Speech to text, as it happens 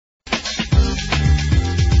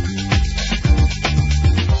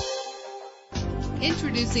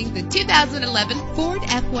Introducing the 2011 Ford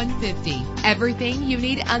F-150. Everything you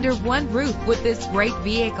need under one roof with this great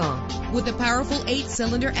vehicle. With a powerful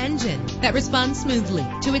 8-cylinder engine that responds smoothly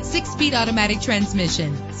to its 6-speed automatic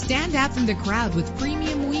transmission. Stand out from the crowd with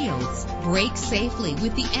premium wheels. Brake safely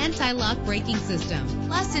with the anti-lock braking system.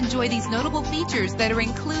 Plus, enjoy these notable features that are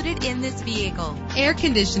included in this vehicle: air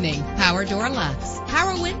conditioning, power door locks,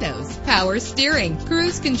 power windows, power steering,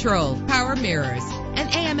 cruise control, power mirrors, an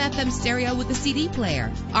AM/FM stereo with a CD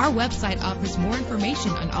player. Our website offers more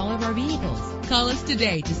information on all of our vehicles. Call us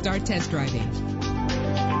today to start test driving.